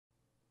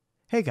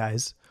Hey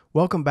guys,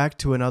 welcome back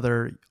to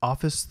another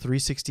Office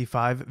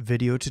 365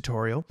 video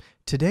tutorial.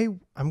 Today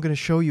I'm going to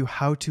show you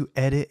how to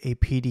edit a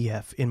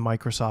PDF in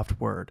Microsoft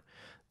Word.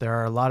 There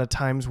are a lot of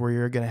times where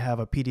you're going to have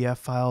a PDF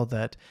file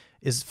that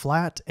is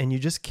flat and you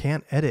just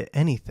can't edit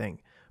anything,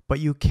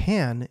 but you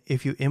can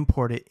if you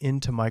import it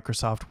into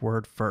Microsoft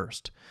Word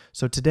first.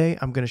 So today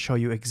I'm going to show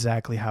you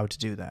exactly how to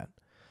do that.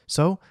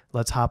 So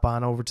let's hop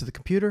on over to the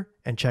computer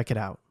and check it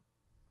out.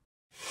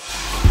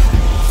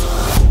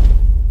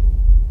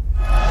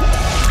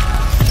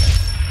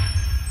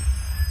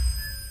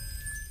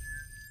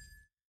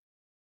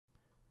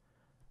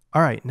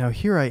 All right, now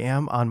here I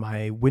am on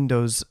my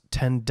Windows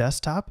 10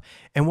 desktop,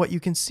 and what you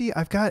can see,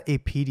 I've got a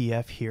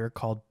PDF here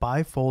called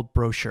Bifold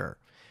Brochure.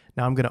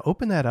 Now I'm going to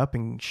open that up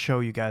and show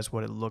you guys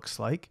what it looks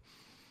like.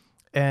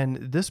 And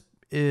this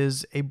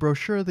is a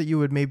brochure that you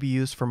would maybe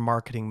use for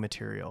marketing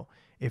material.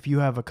 If you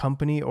have a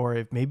company, or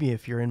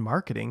if you're in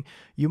marketing,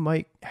 you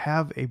might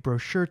have a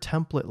brochure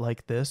template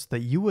like this that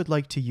you would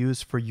like to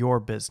use for your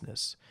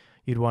business.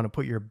 You'd want to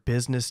put your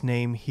business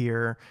name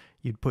here,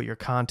 you'd put your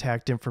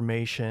contact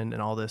information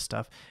and all this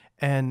stuff.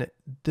 And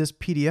this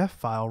PDF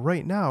file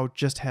right now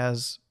just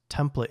has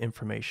template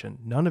information.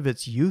 None of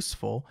it's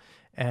useful,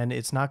 and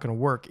it's not going to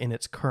work in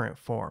its current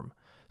form.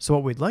 So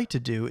what we'd like to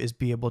do is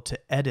be able to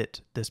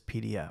edit this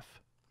PDF.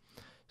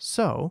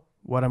 So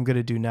what I'm going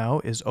to do now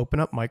is open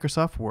up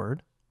Microsoft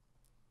Word.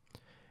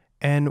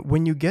 And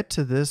when you get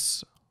to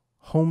this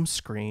home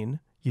screen,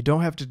 you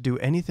don't have to do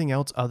anything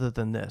else other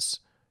than this.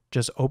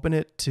 Just open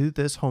it to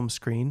this home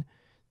screen,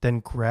 then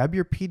grab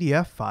your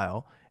PDF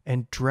file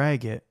and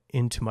drag it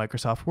into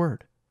Microsoft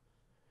Word.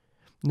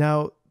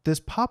 Now, this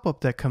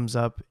pop-up that comes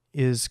up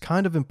is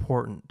kind of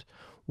important.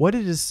 What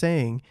it is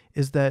saying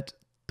is that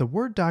the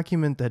Word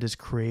document that is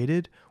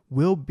created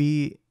will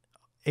be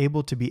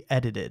able to be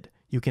edited.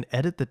 You can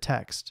edit the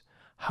text.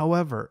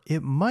 However,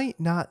 it might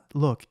not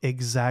look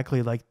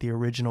exactly like the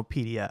original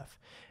PDF.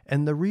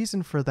 And the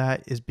reason for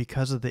that is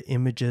because of the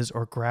images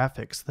or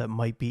graphics that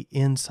might be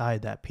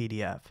inside that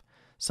PDF.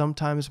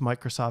 Sometimes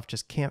Microsoft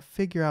just can't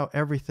figure out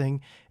everything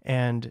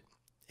and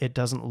it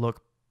doesn't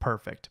look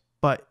perfect,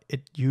 but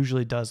it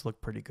usually does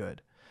look pretty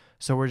good.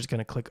 So we're just going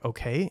to click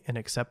OK and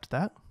accept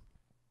that.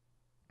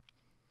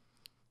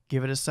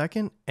 Give it a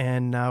second,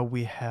 and now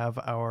we have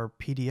our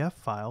PDF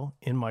file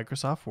in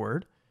Microsoft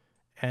Word,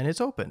 and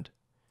it's opened.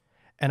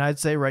 And I'd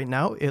say right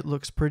now it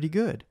looks pretty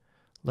good.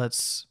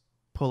 Let's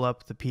pull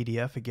up the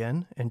PDF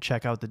again and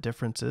check out the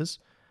differences.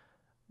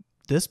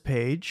 This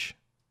page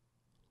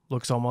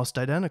looks almost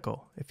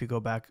identical. If you go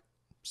back,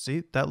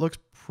 see, that looks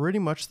pretty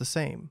much the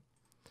same.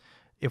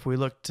 If we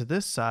look to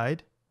this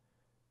side,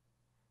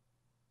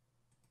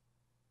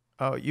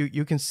 oh,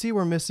 you can see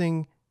we're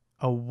missing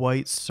a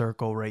white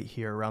circle right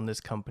here around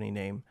this company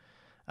name.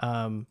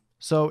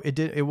 So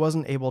it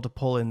wasn't able to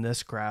pull in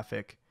this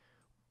graphic,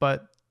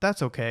 but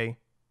that's okay.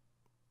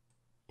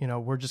 You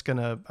know, I'm just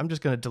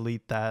gonna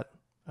delete that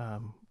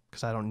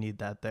because I don't need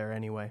that there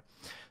anyway.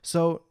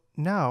 So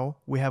now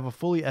we have a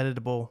fully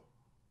editable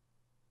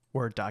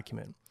Word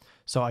document.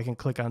 So I can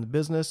click on the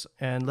business,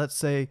 and let's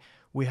say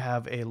we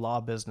have a law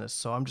business.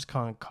 So I'm just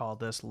going to call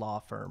this law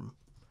firm.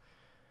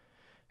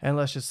 And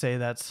let's just say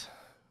that's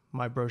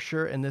my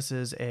brochure, and this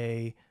is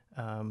a,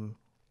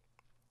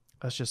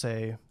 let's just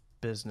say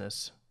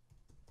business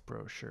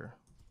brochure.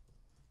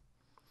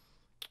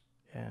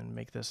 And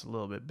make this a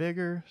little bit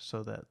bigger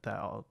so that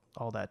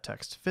all that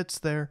text fits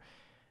there.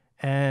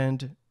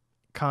 And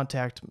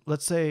contact,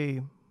 let's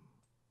say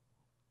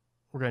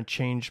we're going to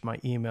change my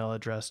email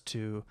address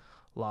to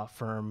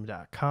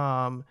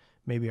lawfirm.com,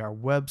 maybe our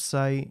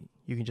website.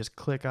 You can just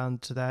click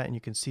onto that and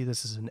you can see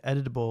this is an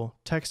editable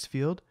text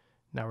field.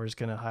 Now we're just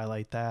going to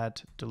highlight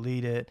that,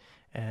 delete it,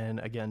 and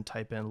again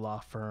type in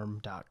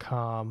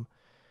lawfirm.com.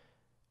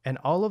 And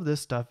all of this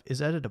stuff is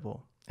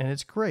editable, and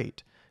it's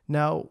great.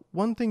 Now,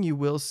 one thing you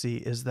will see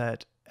is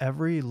that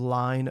every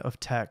line of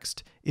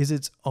text is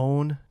its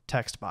own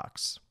text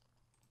box.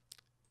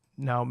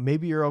 Now,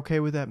 maybe you're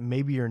okay with that,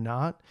 maybe you're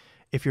not.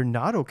 If you're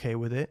not okay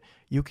with it,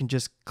 you can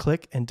just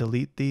click and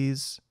delete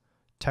these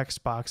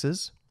text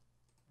boxes.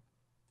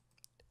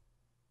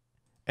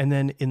 And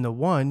then in the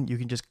one, you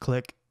can just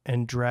click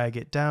and drag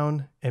it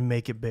down and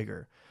make it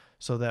bigger.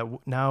 So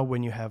that now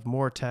when you have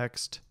more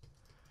text,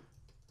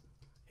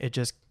 it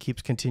just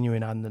keeps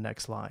continuing on the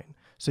next line.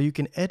 So you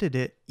can edit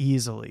it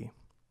easily.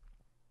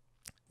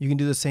 You can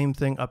do the same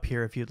thing up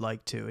here if you'd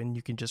like to, and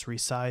you can just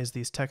resize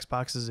these text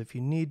boxes if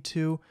you need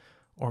to,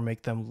 or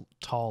make them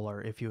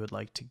taller if you would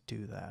like to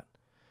do that.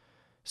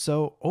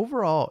 So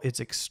overall, it's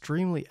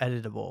extremely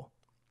editable.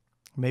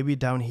 Maybe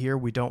down here,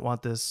 we don't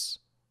want this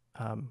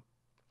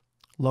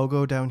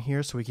logo down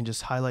here, so we can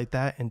just highlight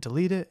that and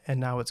delete it, and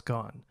now it's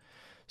gone.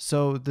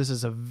 So this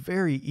is a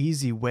very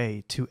easy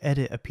way to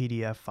edit a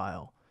PDF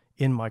file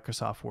in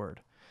Microsoft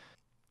Word.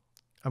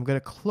 I'm going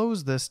to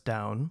close this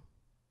down.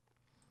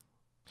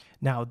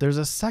 Now, there's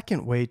a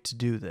second way to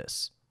do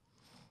this.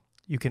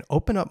 You can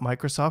open up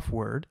Microsoft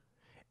Word,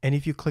 and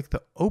if you click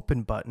the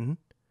Open button,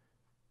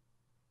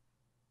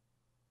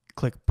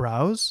 click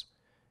Browse,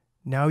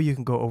 Now you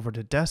can go over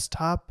to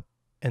desktop,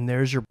 and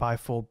there's your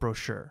bifold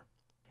brochure.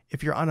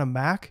 If you're on a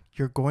Mac,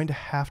 you're going to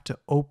have to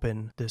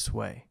open this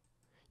way.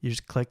 You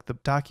just click the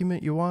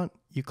document you want,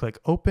 you click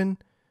open.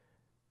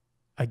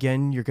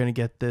 Again, you're going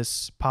to get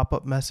this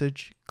pop-up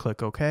message,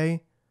 click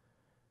OK,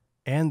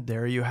 and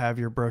there you have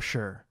your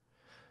brochure.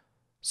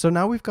 So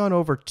now we've gone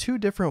over 2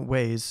 different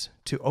ways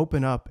to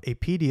open up a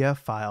PDF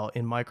file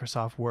in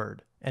Microsoft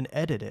Word and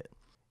edit it.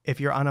 If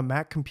you're on a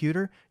Mac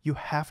computer, you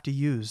have to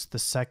use the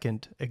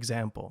second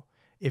example.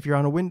 If you're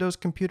on a Windows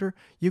computer,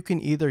 you can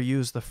either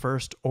use the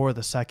first or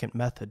the second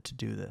method to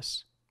do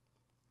this.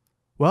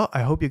 Well,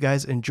 I hope you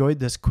guys enjoyed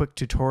this quick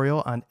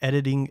tutorial on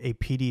editing a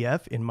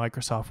PDF in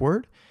Microsoft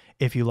Word.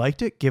 If you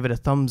liked it, give it a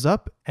thumbs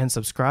up and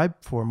subscribe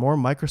for more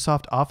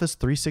Microsoft Office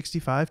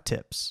 365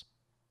 tips.